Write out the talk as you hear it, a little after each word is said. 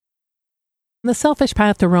The Selfish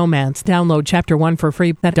Path to Romance. Download Chapter 1 for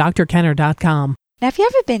free at drkenner.com. Now, have you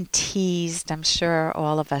ever been teased? I'm sure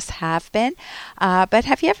all of us have been. But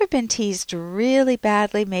have you ever been teased really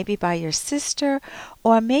badly, maybe by your sister,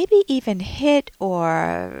 or maybe even hit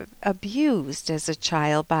or abused as a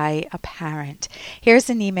child by a parent? Here's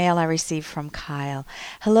an email I received from Kyle.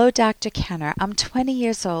 Hello, Dr. Kenner. I'm 20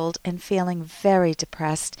 years old and feeling very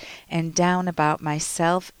depressed and down about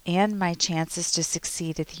myself and my chances to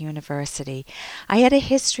succeed at the university. I had a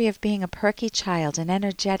history of being a perky child, an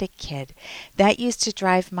energetic kid. That used to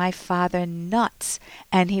drive my father nuts,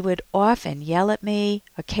 and he would often yell at me,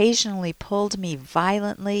 occasionally pulled me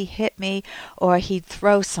violently, hit me, or he'd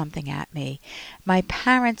throw something at me. My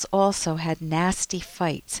parents also had nasty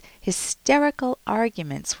fights. Hysterical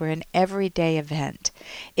arguments were an everyday event.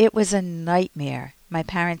 It was a nightmare. My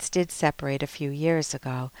parents did separate a few years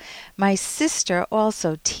ago. My sister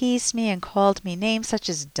also teased me and called me names such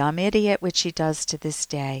as dumb idiot, which she does to this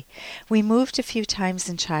day. We moved a few times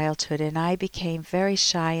in childhood, and I became very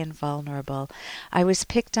shy and vulnerable. I was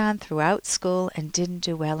picked on throughout school and didn't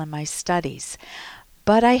do well in my studies.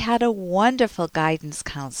 But I had a wonderful guidance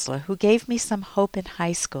counselor who gave me some hope in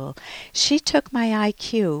high school. She took my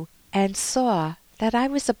IQ and saw that I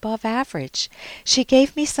was above average. She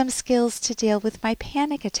gave me some skills to deal with my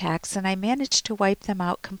panic attacks, and I managed to wipe them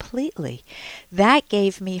out completely. That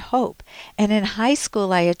gave me hope, and in high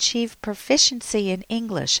school I achieved proficiency in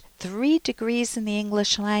English, 3 degrees in the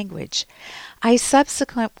English language. I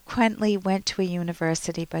subsequently went to a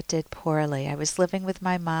university but did poorly. I was living with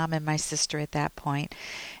my mom and my sister at that point,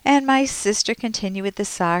 and my sister continued with the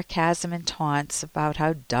sarcasm and taunts about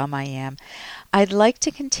how dumb I am. I'd like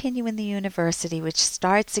to continue in the university, which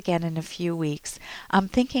starts again in a few weeks. I'm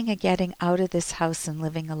thinking of getting out of this house and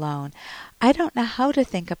living alone. I don't know how to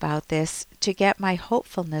think about this to get my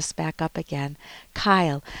hopefulness back up again.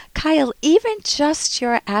 Kyle, even just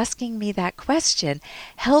your asking me that question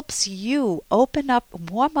helps you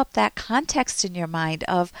warm up that context in your mind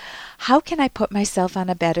of how can I put myself on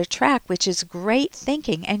a better track, which is great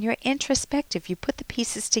thinking, and you're introspective. You put the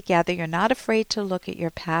pieces together. You're not afraid to look at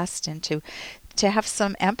your past and to have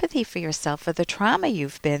some empathy for yourself, for the trauma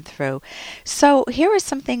you've been through. So here are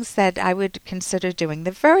some things that I would consider doing. The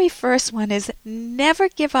very first one is never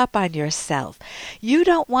give up on yourself. You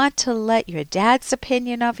don't want to let your dad's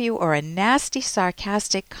opinion of you or a nasty,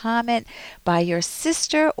 sarcastic comment by your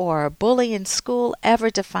sister or a bully in school ever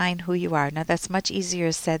define who you are. Now, that's much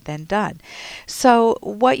easier said than done. So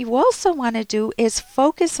what you also want to do is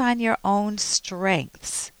focus on your own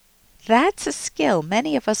strengths. That's a skill.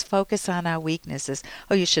 Many of us focus on our weaknesses.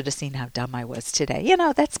 Oh, you should have seen how dumb I was today.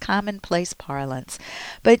 That's commonplace parlance.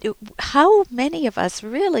 But how many of us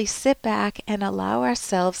really sit back and allow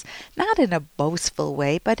ourselves, not in a boastful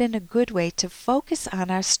way, but in a good way, to focus on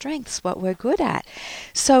our strengths, what we're good at?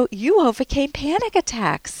 So you overcame panic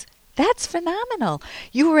attacks. That's phenomenal.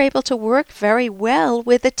 You were able to work very well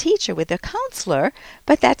with a teacher, with a counselor,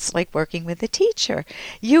 but that's like working with a teacher.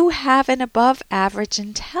 You have an above average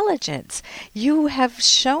intelligence. You have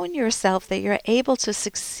shown yourself that you're able to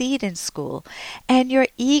succeed in school, and you're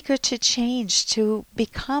eager to change, to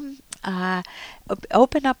become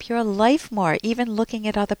open up your life more, even looking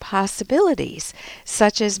at other possibilities,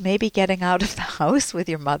 such as maybe getting out of the house with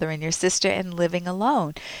your mother and your sister and living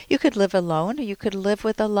alone. You could live alone, or you could live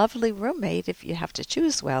with a lovely roommate if you have to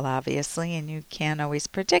choose well, obviously, and you can't always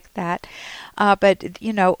predict that. But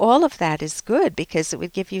all of that is good because it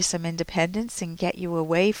would give you some independence and get you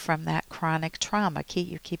away from that chronic trauma.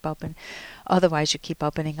 Otherwise, you keep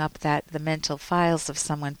opening up the mental files of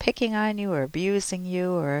someone picking on you or abusing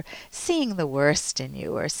you or seeing the worst in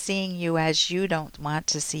you or seeing you as you don't want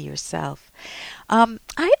to see yourself.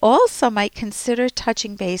 I also might consider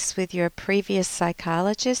touching base with your previous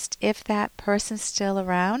psychologist, if that person's still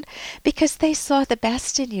around, because they saw the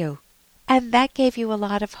best in you. And that gave you a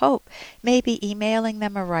lot of hope. Maybe emailing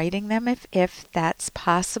them or writing them if that's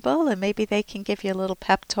possible, and maybe they can give you a little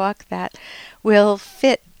pep talk that will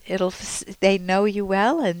fit. They know you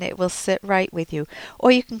well, and it will sit right with you.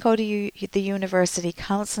 Or you can go to the University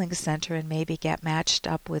Counseling Center and maybe get matched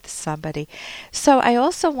up with somebody. So I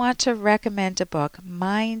also want to recommend a book,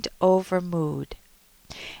 Mind Over Mood.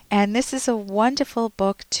 And this is a wonderful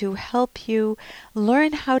book to help you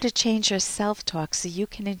learn how to change your self-talk so you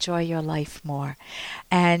can enjoy your life more.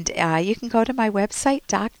 And you can go to my website,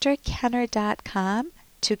 drkenner.com,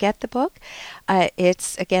 to get the book.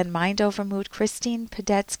 It's, again, Mind Over Mood. Christine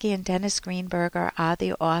Padetsky and Dennis Greenberger are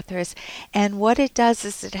the authors. And what it does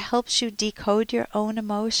is it helps you decode your own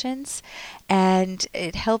emotions, and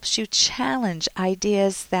it helps you challenge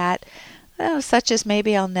ideas that such as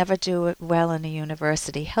maybe I'll never do it well in a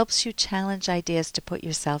university, helps you challenge ideas to put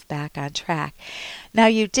yourself back on track. Now,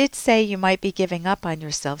 you did say you might be giving up on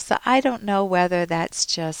yourself, so I don't know whether that's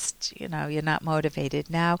just, you're not motivated.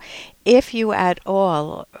 Now, if you at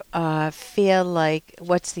all feel like,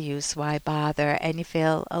 what's the use, why bother, and you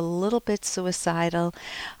feel a little bit suicidal,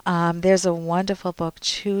 there's a wonderful book,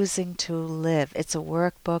 Choosing to Live. It's a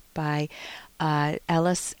workbook by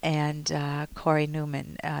Ellis and Corey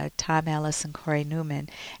Newman, Tom Ellis and Corey Newman,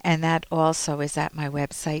 and that also is at my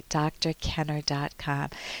website, drkenner.com.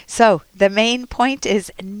 So the main point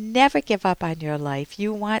is never give up on your life.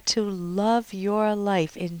 You want to love your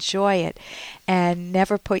life, enjoy it, and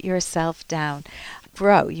never put yourself down.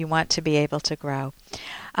 Grow. You want to be able to grow.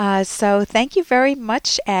 So thank you very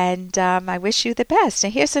much, and I wish you the best.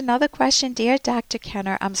 And here's another question. Dear Dr.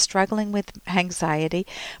 Kenner, I'm struggling with anxiety.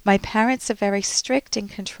 My parents are very strict and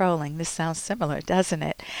controlling. This sounds similar, doesn't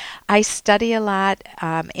it? I study a lot,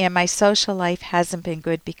 and my social life hasn't been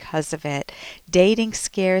good because of it. Dating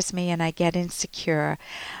scares me, and I get insecure.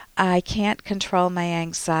 I can't control my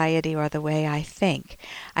anxiety or the way I think.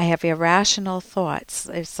 I have irrational thoughts.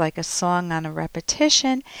 It's like a song on a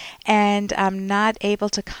repetition, and I'm not able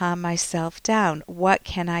to calm myself down. What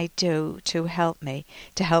can I do to help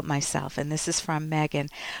myself? And this is from Megan.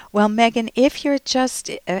 Well, Megan, if you're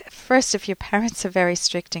just, first, if your parents are very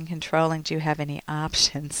strict and controlling, do you have any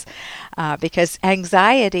options? Because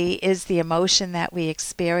anxiety is the emotion that we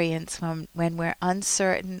experience when we're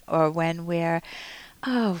uncertain or when we're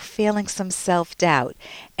feeling some self-doubt.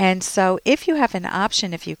 And so if you have an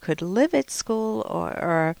option, if you could live at school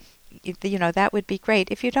or that would be great.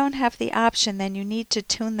 If you don't have the option, then you need to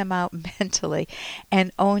tune them out mentally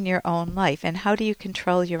and own your own life. And how do you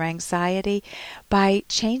control your anxiety? By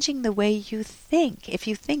changing the way you think. If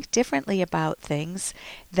you think differently about things,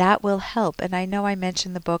 that will help. And I know I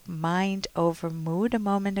mentioned the book Mind Over Mood a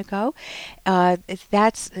moment ago.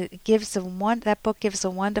 That book gives a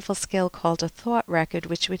wonderful skill called a thought record,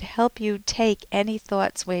 which would help you take any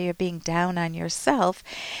thoughts where you're being down on yourself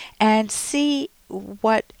and see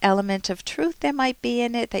what element of truth there might be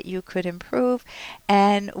in it that you could improve,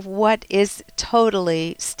 and what is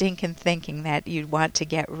totally stinking thinking that you want to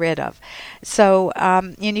get rid of. So,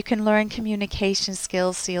 and you can learn communication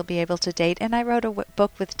skills so you'll be able to date. And I wrote a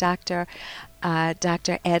book with Dr.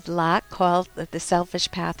 Ed Locke called The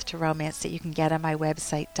Selfish Path to Romance that you can get on my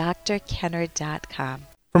website, drkenner.com.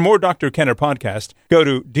 For more Dr. Kenner podcast, go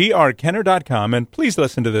to drkenner.com and please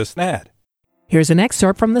listen to this ad. Here's an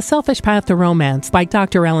excerpt from The Selfish Path to Romance by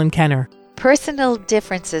Dr. Ellen Kenner. Personal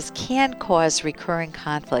differences can cause recurring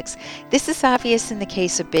conflicts. This is obvious in the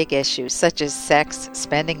case of big issues such as sex,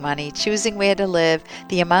 spending money, choosing where to live,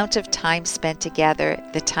 the amount of time spent together,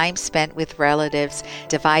 the time spent with relatives,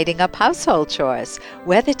 dividing up household chores,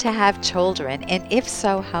 whether to have children, and if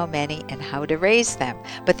so, how many, and how to raise them.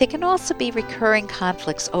 But there can also be recurring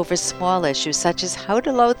conflicts over small issues such as how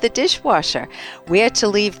to load the dishwasher, where to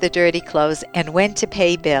leave the dirty clothes, and when to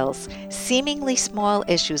pay bills. Seemingly small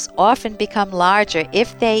issues often become larger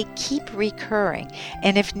if they keep recurring,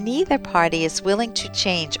 and if neither party is willing to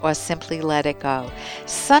change or simply let it go.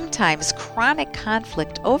 Sometimes chronic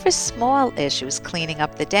conflict over small issues, cleaning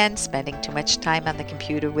up the den, spending too much time on the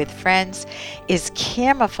computer with friends, is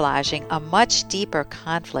camouflaging a much deeper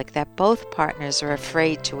conflict that both partners are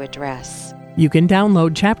afraid to address. You can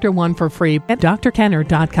download Chapter 1 for free at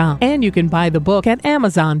drkenner.com, and you can buy the book at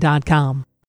amazon.com.